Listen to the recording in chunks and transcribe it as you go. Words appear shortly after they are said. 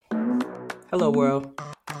Hello, world.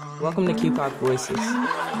 Welcome to QPOC Voices.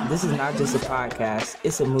 This is not just a podcast,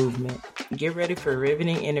 it's a movement. Get ready for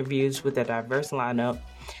riveting interviews with a diverse lineup.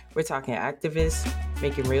 We're talking activists,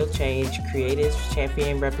 making real change, creatives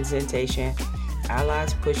championing representation,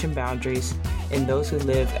 allies pushing boundaries, and those who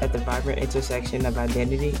live at the vibrant intersection of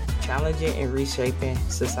identity, challenging and reshaping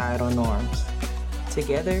societal norms.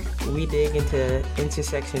 Together, we dig into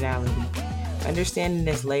intersectionality, understanding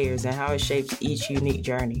its layers and how it shapes each unique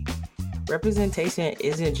journey. Representation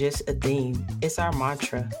isn't just a theme, it's our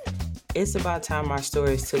mantra. It's about time our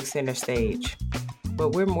stories took center stage.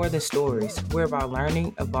 But we're more than stories. We're about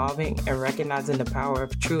learning, evolving, and recognizing the power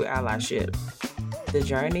of true allyship. The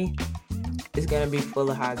journey is going to be full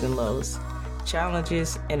of highs and lows,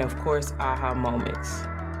 challenges, and of course, aha moments.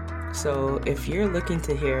 So if you're looking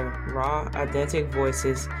to hear raw, authentic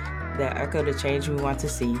voices that echo the change we want to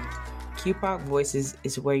see, QPOC Voices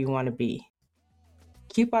is where you want to be.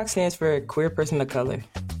 QPOC stands for Queer Person of Color.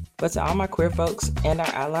 But to all my queer folks and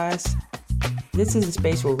our allies, this is a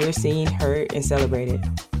space where we're seen, heard, and celebrated.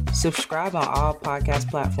 Subscribe on all podcast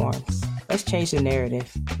platforms. Let's change the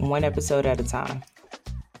narrative, one episode at a time.